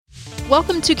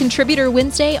Welcome to Contributor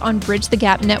Wednesday on Bridge the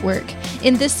Gap Network.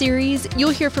 In this series,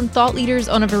 you'll hear from thought leaders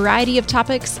on a variety of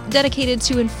topics dedicated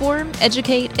to inform,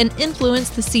 educate, and influence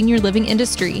the senior living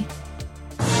industry.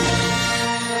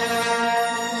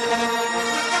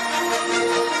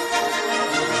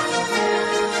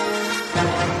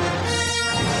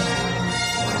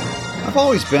 I've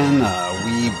always been a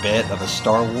wee bit of a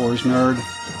Star Wars nerd.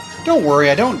 Don't worry,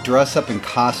 I don't dress up in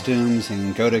costumes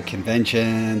and go to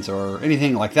conventions or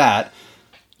anything like that.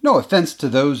 No offense to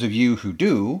those of you who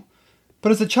do,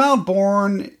 but as a child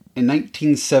born in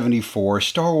 1974,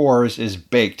 Star Wars is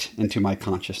baked into my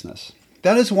consciousness.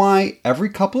 That is why every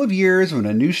couple of years when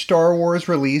a new Star Wars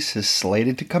release is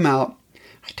slated to come out,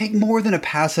 I take more than a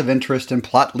passive interest in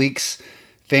plot leaks,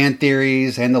 fan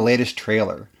theories, and the latest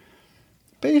trailer.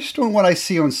 Based on what I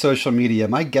see on social media,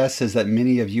 my guess is that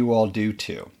many of you all do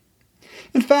too.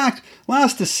 In fact,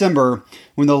 last December,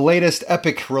 when the latest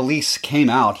epic release came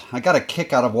out, I got a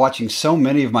kick out of watching so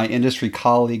many of my industry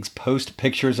colleagues post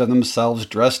pictures of themselves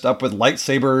dressed up with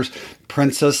lightsabers,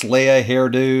 Princess Leia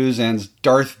hairdos, and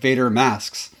Darth Vader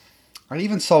masks. I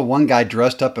even saw one guy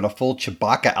dressed up in a full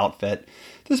Chewbacca outfit.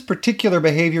 This particular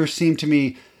behavior seemed to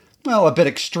me, well, a bit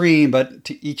extreme, but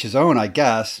to each his own, I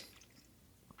guess.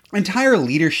 Entire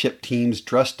leadership teams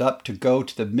dressed up to go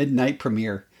to the midnight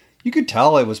premiere. You could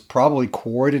tell it was probably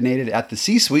coordinated at the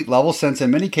C-suite level, since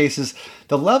in many cases,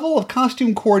 the level of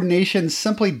costume coordination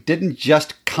simply didn't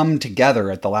just come together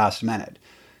at the last minute.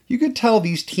 You could tell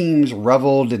these teams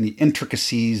reveled in the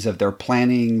intricacies of their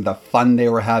planning, the fun they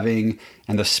were having,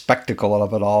 and the spectacle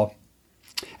of it all.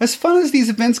 As fun as these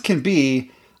events can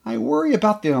be, I worry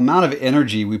about the amount of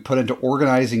energy we put into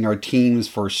organizing our teams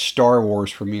for Star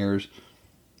Wars premieres.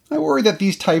 I worry that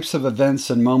these types of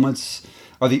events and moments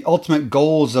are the ultimate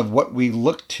goals of what we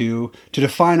look to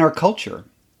define our culture.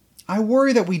 I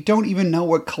worry that we don't even know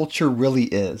what culture really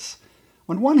is.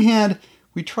 On one hand,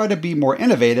 we try to be more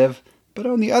innovative, but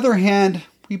on the other hand,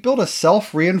 we build a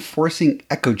self-reinforcing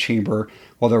echo chamber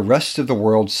while the rest of the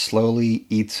world slowly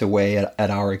eats away at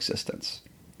our existence.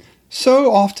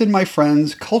 So often, my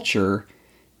friends, culture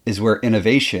is where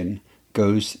innovation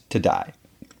goes to die.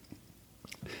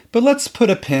 But let's put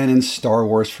a pin in Star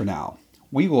Wars for now.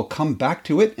 We will come back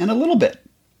to it in a little bit.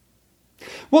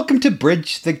 Welcome to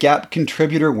Bridge the Gap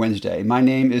Contributor Wednesday. My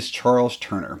name is Charles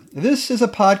Turner. This is a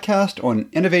podcast on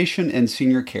innovation in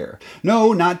senior care.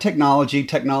 No, not technology.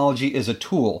 Technology is a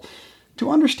tool.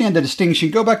 To understand the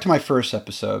distinction, go back to my first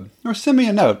episode, or send me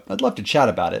a note. I'd love to chat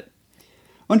about it.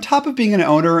 On top of being an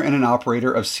owner and an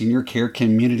operator of senior care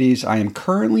communities, I am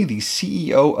currently the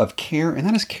CEO of Care, and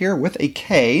that is Care with a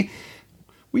K.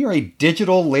 We are a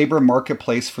digital labor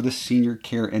marketplace for the senior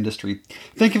care industry.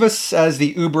 Think of us as the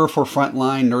Uber for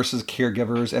frontline nurses,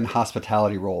 caregivers, and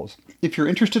hospitality roles. If you're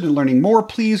interested in learning more,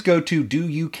 please go to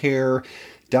doyoucare.com.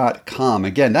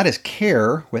 Again, that is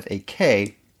Care with a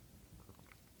K.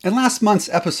 In last month's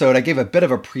episode, I gave a bit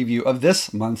of a preview of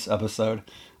this month's episode.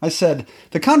 I said,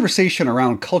 the conversation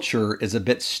around culture is a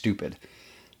bit stupid.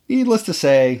 Needless to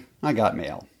say, I got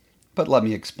mail. But let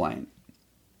me explain.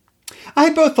 I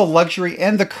had both the luxury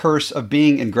and the curse of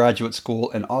being in graduate school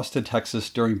in Austin, Texas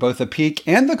during both the peak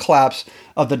and the collapse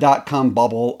of the dot-com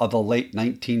bubble of the late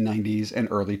 1990s and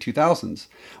early 2000s.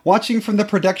 Watching from the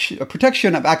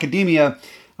protection of academia,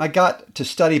 I got to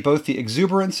study both the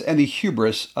exuberance and the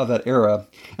hubris of that era.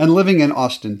 And living in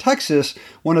Austin, Texas,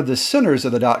 one of the centers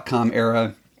of the dot-com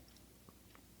era,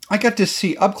 I got to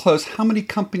see up close how many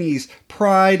companies'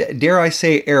 pride, dare I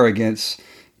say arrogance,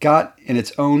 got in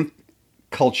its own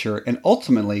culture and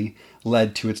ultimately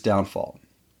led to its downfall.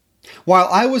 While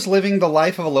I was living the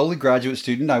life of a lowly graduate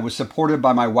student, I was supported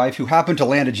by my wife, who happened to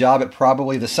land a job at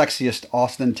probably the sexiest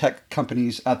Austin tech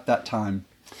companies at that time.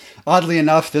 Oddly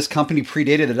enough, this company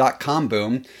predated the dot-com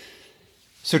boom,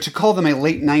 so to call them a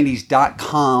late 90s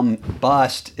dot-com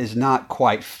bust is not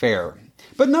quite fair.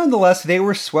 But nonetheless, they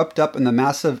were swept up in the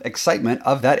massive excitement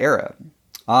of that era.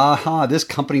 This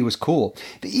company was cool.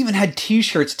 They even had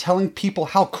t-shirts telling people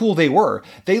how cool they were.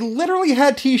 They literally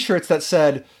had t-shirts that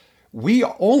said, "We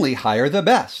only hire the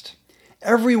best."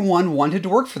 Everyone wanted to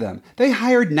work for them. They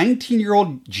hired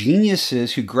 19-year-old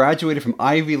geniuses who graduated from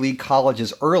Ivy League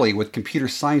colleges early with computer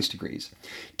science degrees.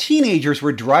 Teenagers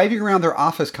were driving around their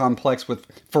office complex with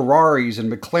Ferraris and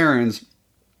McLarens,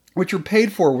 which were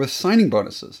paid for with signing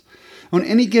bonuses. On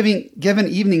any given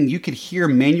evening, you could hear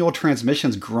manual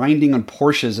transmissions grinding on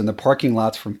Porsches in the parking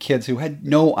lots from kids who had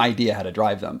no idea how to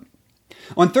drive them.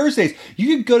 On Thursdays,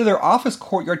 you could go to their office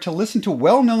courtyard to listen to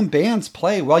well-known bands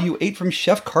play while you ate from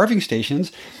chef carving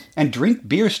stations and drink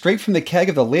beer straight from the keg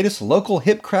of the latest local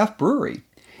hip craft brewery.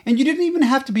 And you didn't even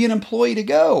have to be an employee to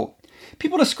go.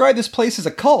 People describe this place as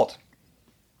a cult.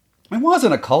 It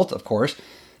wasn't a cult, of course,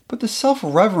 but the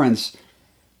self-reverence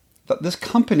that this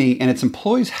company and its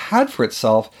employees had for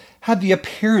itself had the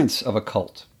appearance of a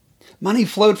cult. Money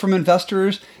flowed from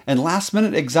investors, and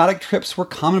last-minute exotic trips were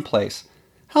commonplace.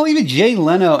 Hell, even Jay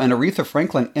Leno and Aretha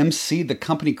Franklin emceed the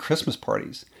company Christmas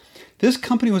parties. This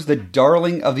company was the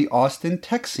darling of the Austin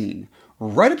tech scene,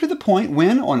 right up to the point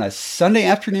when, on a Sunday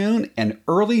afternoon in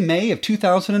early May of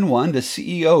 2001, the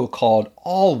CEO called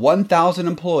all 1,000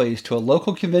 employees to a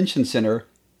local convention center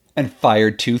and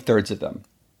fired 2/3 of them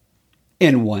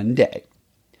in one day.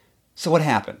 So what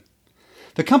happened?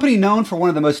 The company, known for one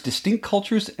of the most distinct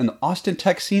cultures in the Austin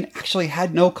tech scene, actually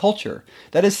had no culture.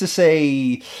 That is to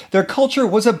say, their culture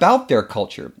was about their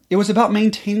culture. It was about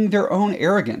maintaining their own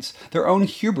arrogance, their own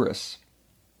hubris.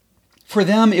 For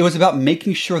them, it was about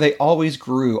making sure they always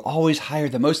grew, always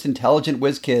hired the most intelligent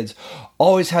whiz kids,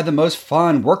 always had the most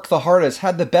fun, worked the hardest,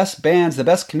 had the best bands, the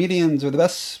best comedians, or the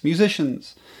best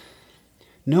musicians.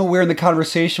 Nowhere in the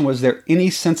conversation was there any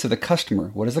sense of the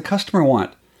customer. What does the customer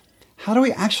want? How do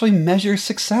we actually measure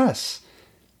success?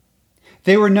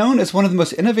 They were known as one of the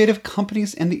most innovative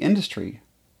companies in the industry,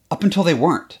 up until they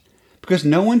weren't, because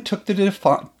no one took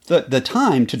the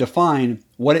time to define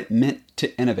what it meant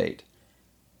to innovate.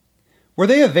 Were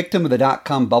they a victim of the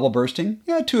dot-com bubble bursting?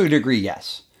 Yeah, to a degree,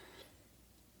 yes.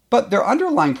 But their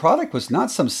underlying product was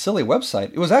not some silly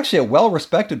website. It was actually a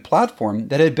well-respected platform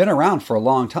that had been around for a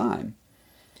long time.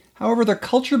 However, their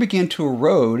culture began to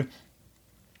erode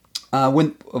when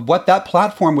what that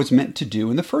platform was meant to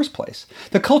do in the first place.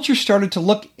 The culture started to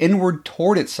look inward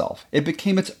toward itself. It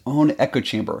became its own echo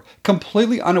chamber,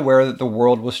 completely unaware that the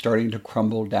world was starting to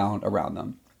crumble down around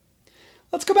them.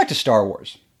 Let's go back to Star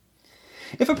Wars.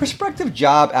 If a prospective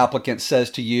job applicant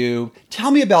says to you,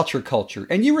 "Tell me about your culture,"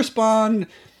 and you respond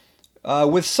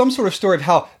with some sort of story of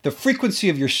how the frequency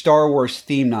of your Star Wars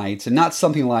theme nights, and not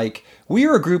something like, "We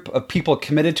are a group of people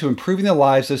committed to improving the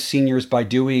lives of seniors by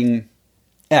doing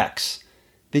X,"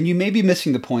 then you may be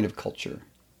missing the point of culture.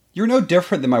 You're no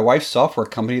different than my wife's software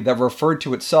company that referred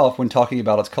to itself when talking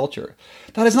about its culture.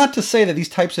 That is not to say that these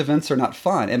types of events are not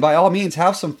fun, and by all means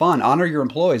have some fun, honor your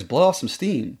employees, blow off some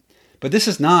steam. But this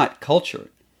is not culture.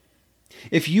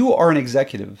 If you are an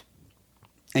executive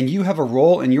and you have a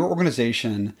role in your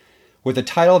organization with a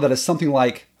title that is something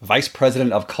like Vice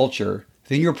President of Culture,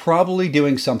 then you're probably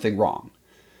doing something wrong.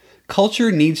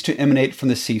 Culture needs to emanate from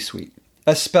the C-suite,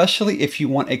 especially if you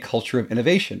want a culture of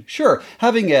innovation. Sure,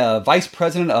 having a Vice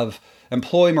President of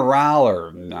Employee Morale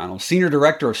or Senior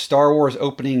Director of Star Wars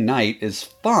opening night is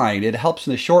fine. It helps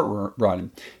in the short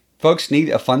run. Folks need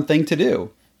a fun thing to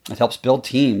do. It helps build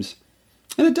teams.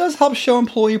 And it does help show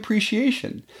employee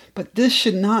appreciation. But this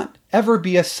should not ever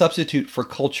be a substitute for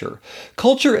culture.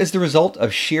 Culture is the result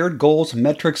of shared goals,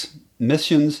 metrics,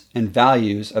 missions, and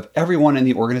values of everyone in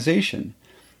the organization.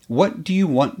 What do you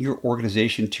want your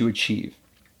organization to achieve?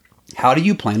 How do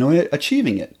you plan on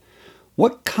achieving it?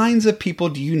 What kinds of people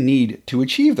do you need to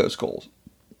achieve those goals?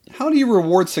 How do you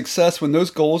reward success when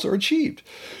those goals are achieved?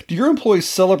 Do your employees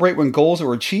celebrate when goals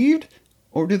are achieved?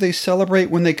 Or do they celebrate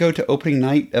when they go to opening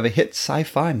night of a hit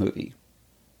sci-fi movie?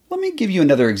 Let me give you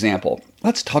another example.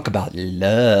 Let's talk about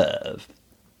love.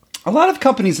 A lot of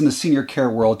companies in the senior care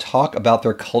world talk about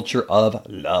their culture of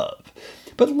love.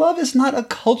 But love is not a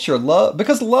culture,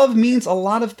 because love means a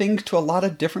lot of things to a lot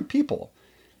of different people.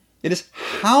 It is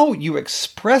how you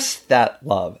express that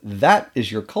love. That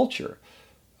is your culture.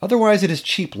 Otherwise, it is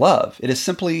cheap love. It is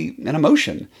simply an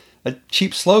emotion, a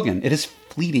cheap slogan. It is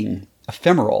fleeting,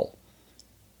 ephemeral,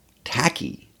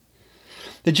 tacky.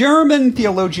 The German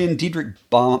theologian Dietrich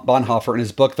Bonhoeffer, in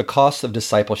his book, The Cost of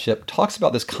Discipleship, talks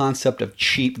about this concept of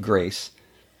cheap grace.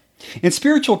 In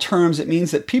spiritual terms, it means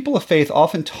that people of faith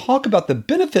often talk about the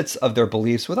benefits of their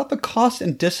beliefs without the cost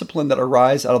and discipline that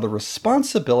arise out of the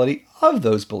responsibility of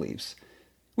those beliefs.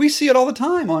 We see it all the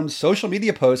time on social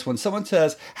media posts when someone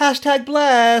says,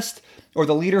 #blessed, or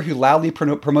the leader who loudly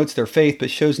promotes their faith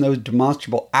but shows no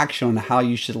demonstrable action on how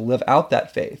you should live out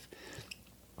that faith.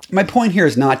 My point here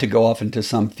is not to go off into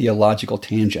some theological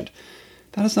tangent.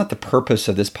 That is not the purpose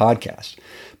of this podcast.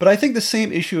 But I think the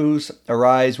same issues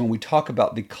arise when we talk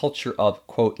about the culture of,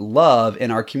 quote, love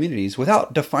in our communities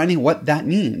without defining what that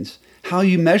means, how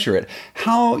you measure it,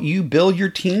 how you build your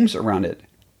teams around it.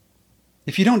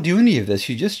 If you don't do any of this,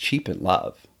 you just cheapen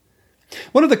love.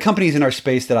 One of the companies in our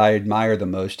space that I admire the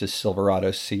most is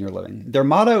Silverado Senior Living. Their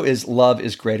motto is "Love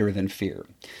is greater than fear."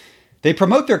 They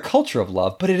promote their culture of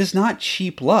love, but it is not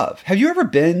cheap love. Have you ever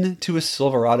been to a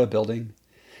Silverado building?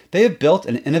 They have built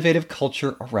an innovative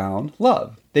culture around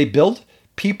love. They built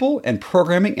people and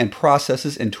programming and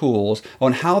processes and tools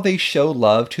on how they show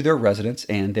love to their residents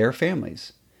and their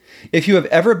families. If you have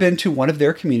ever been to one of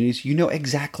their communities, you know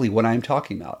exactly what I'm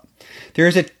talking about. There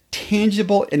is a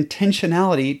tangible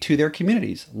intentionality to their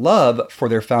communities. Love for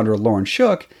their founder, Lauren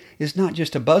Shook, is not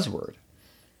just a buzzword.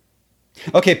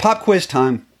 Okay, pop quiz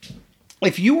time.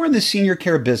 If you are in the senior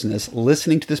care business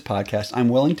listening to this podcast, I'm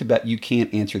willing to bet you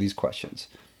can't answer these questions.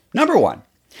 Number one,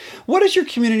 what is your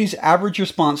community's average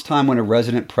response time when a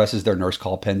resident presses their nurse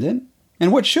call pendant?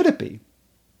 And what should it be?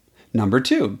 Number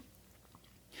two,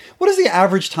 what is the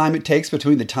average time it takes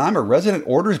between the time a resident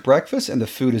orders breakfast and the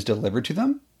food is delivered to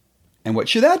them? And what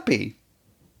should that be?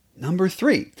 Number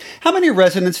three, how many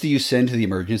residents do you send to the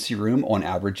emergency room on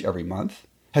average every month?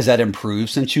 Has that improved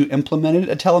since you implemented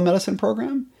a telemedicine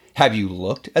program? Have you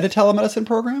looked at a telemedicine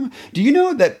program? Do you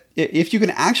know that if you can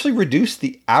actually reduce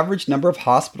the average number of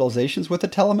hospitalizations with a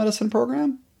telemedicine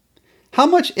program? How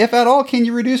much, if at all, can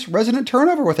you reduce resident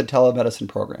turnover with a telemedicine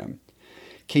program?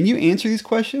 Can you answer these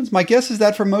questions? My guess is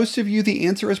that for most of you, the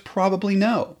answer is probably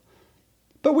no.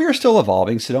 But we are still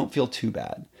evolving, so don't feel too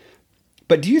bad.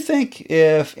 But do you think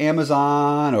if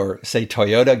Amazon or, say,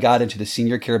 Toyota got into the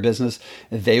senior care business,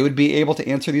 they would be able to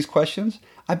answer these questions?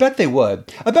 I bet they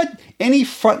would. I bet any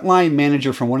frontline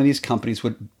manager from one of these companies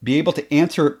would be able to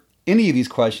answer any of these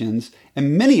questions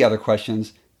and many other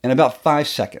questions in about 5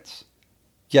 seconds.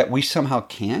 Yet we somehow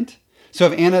can't. So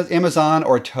if Amazon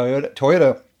or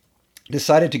Toyota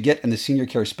decided to get in the senior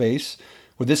care space,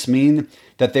 would this mean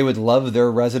that they would love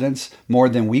their residents more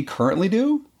than we currently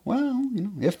do? Well,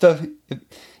 if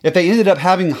they ended up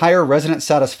having higher resident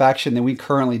satisfaction than we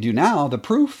currently do now, the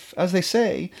proof, as they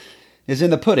say, is in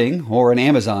the pudding, or in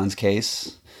Amazon's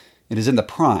case, it is in the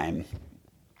prime.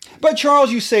 But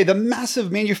Charles, you say the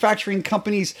massive manufacturing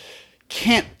companies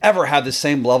can't ever have the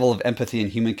same level of empathy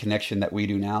and human connection that we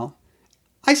do now.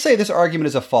 I say this argument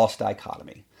is a false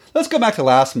dichotomy. Let's go back to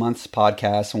last month's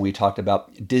podcast when we talked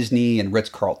about Disney and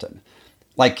Ritz-Carlton.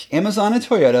 Like Amazon and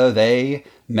Toyota, they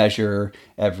measure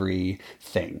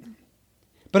everything.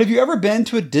 But have you ever been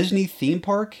to a Disney theme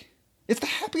park? It's the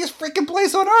happiest freaking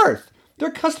place on earth.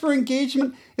 Their customer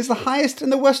engagement is the highest in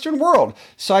the Western world.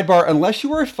 Sidebar, unless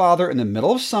you are a father in the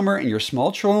middle of summer and your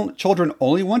small children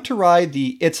only want to ride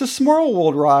the It's a Small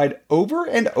World ride over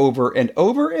and over and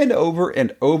over and over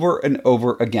and over and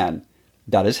over again,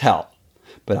 that is hell.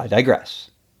 But I digress.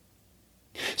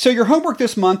 So your homework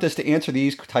this month is to answer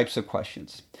these types of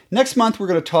questions. Next month, we're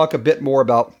going to talk a bit more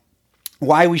about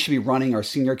why we should be running our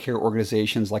senior care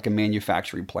organizations like a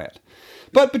manufacturing plant.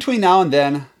 But between now and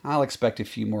then, I'll expect a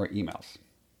few more emails.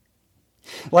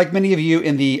 Like many of you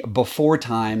in the before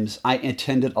times, I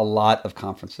attended a lot of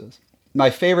conferences. My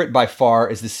favorite by far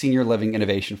is the Senior Living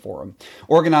Innovation Forum,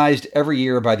 organized every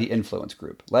year by the Influence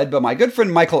Group, led by my good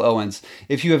friend Michael Owens.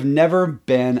 If you have never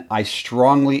been, I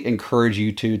strongly encourage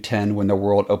you to attend when the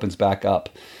world opens back up,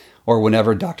 or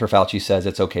whenever Dr. Fauci says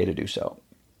it's okay to do so.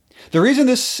 The reason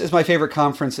this is my favorite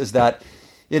conference is that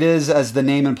it is, as the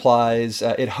name implies,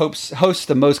 it hosts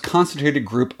the most concentrated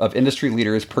group of industry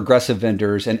leaders, progressive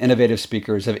vendors, and innovative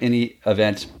speakers of any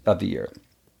event of the year.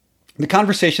 The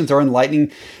conversations are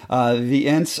enlightening. The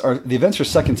events are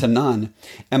second to none.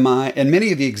 And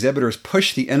many of the exhibitors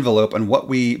push the envelope on what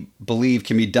we believe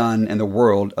can be done in the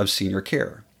world of senior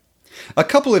care. A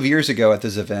couple of years ago at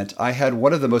this event, I had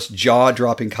one of the most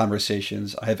jaw-dropping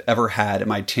conversations I have ever had in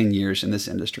my 10 years in this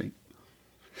industry.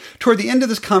 Toward the end of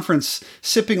this conference,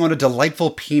 sipping on a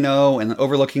delightful Pinot and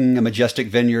overlooking a majestic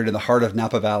vineyard in the heart of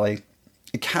Napa Valley,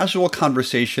 a casual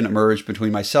conversation emerged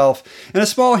between myself and a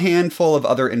small handful of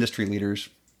other industry leaders.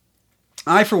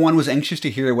 I, for one, was anxious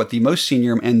to hear what the most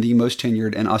senior and the most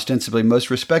tenured and ostensibly most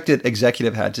respected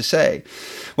executive had to say.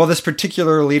 While this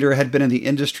particular leader had been in the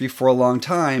industry for a long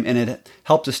time and had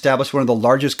helped establish one of the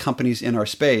largest companies in our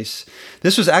space,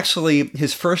 this was actually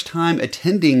his first time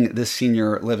attending the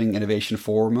Senior Living Innovation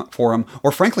Forum,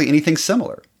 or frankly, anything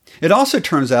similar. It also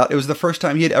turns out it was the first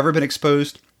time he had ever been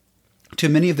exposed to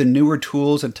many of the newer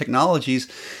tools and technologies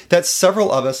that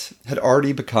several of us had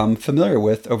already become familiar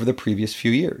with over the previous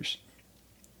few years.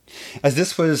 As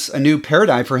this was a new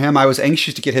paradigm for him, I was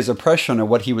anxious to get his impression of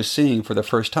what he was seeing for the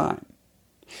first time.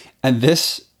 And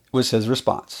this was his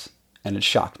response, and it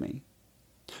shocked me.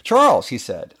 "Charles," he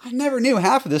said, "I never knew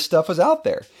half of this stuff was out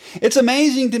there. It's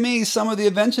amazing to me some of the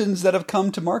inventions that have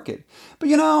come to market.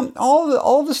 But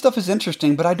all of this stuff is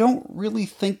interesting, but I don't really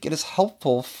think it is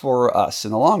helpful for us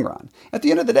in the long run. At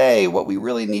the end of the day, what we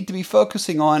really need to be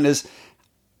focusing on is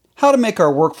how to make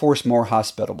our workforce more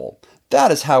hospitable. That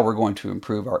is how we're going to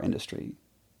improve our industry."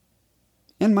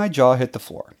 And my jaw hit the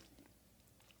floor.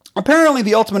 Apparently,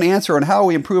 the ultimate answer on how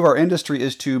we improve our industry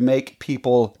is to make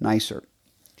people nicer.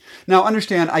 Now,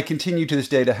 understand, I continue to this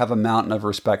day to have a mountain of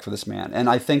respect for this man. And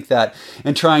I think that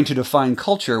in trying to define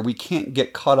culture, we can't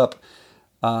get caught up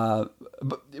in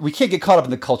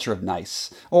the culture of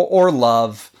nice or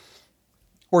love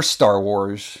or Star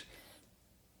Wars,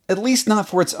 at least not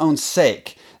for its own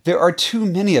sake. There are too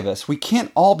many of us. We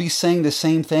can't all be saying the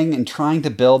same thing and trying to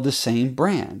build the same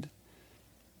brand.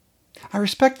 I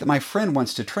respect that my friend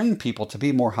wants to train people to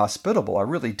be more hospitable. I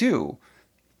really do.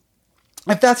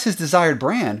 If that's his desired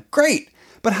brand, great.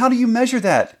 But how do you measure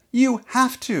that? You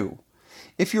have to.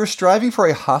 If you're striving for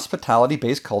a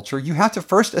hospitality-based culture, you have to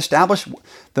first establish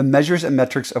the measures and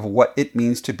metrics of what it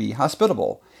means to be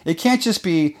hospitable. It can't just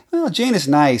be, well, Jane is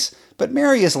nice, but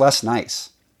Mary is less nice.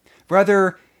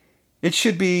 Rather, it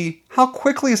should be, how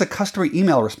quickly is a customer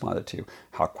email responded to?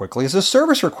 How quickly is a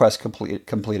service request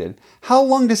completed? How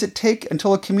long does it take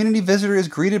until a community visitor is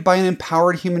greeted by an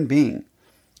empowered human being?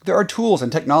 There are tools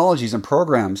and technologies and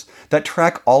programs that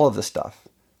track all of this stuff.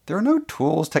 There are no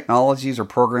tools, technologies, or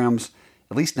programs,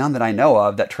 at least none that I know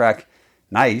of, that track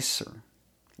nice or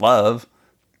love.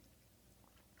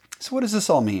 So what does this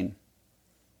all mean?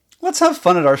 Let's have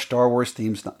fun at our Star Wars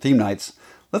theme nights.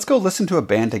 Let's go listen to a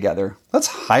band together. Let's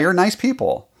hire nice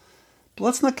people. But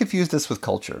let's not confuse this with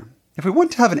culture. If we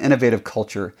want to have an innovative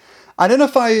culture,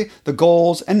 identify the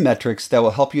goals and metrics that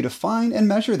will help you define and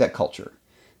measure that culture.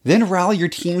 Then rally your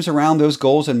teams around those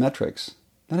goals and metrics.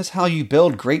 That is how you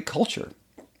build great culture.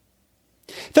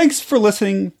 Thanks for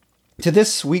listening to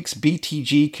this week's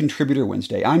BTG Contributor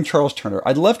Wednesday. I'm Charles Turner.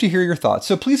 I'd love to hear your thoughts,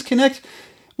 so please connect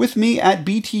with me at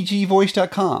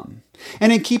btgvoice.com.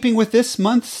 And in keeping with this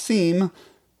month's theme,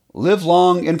 live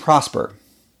long and prosper.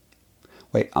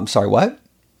 Wait, I'm sorry, what?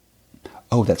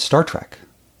 Oh, that's Star Trek.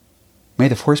 May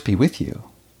the Force be with you.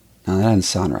 No, that doesn't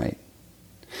sound right.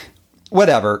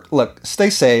 Whatever. Look, stay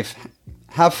safe.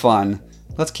 Have fun.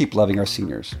 Let's keep loving our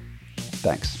seniors.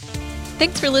 Thanks.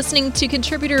 Thanks for listening to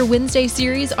Contributor Wednesday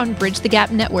series on Bridge the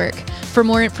Gap Network. For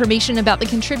more information about the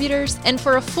contributors and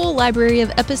for a full library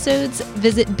of episodes,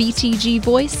 visit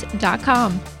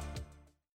btgvoice.com.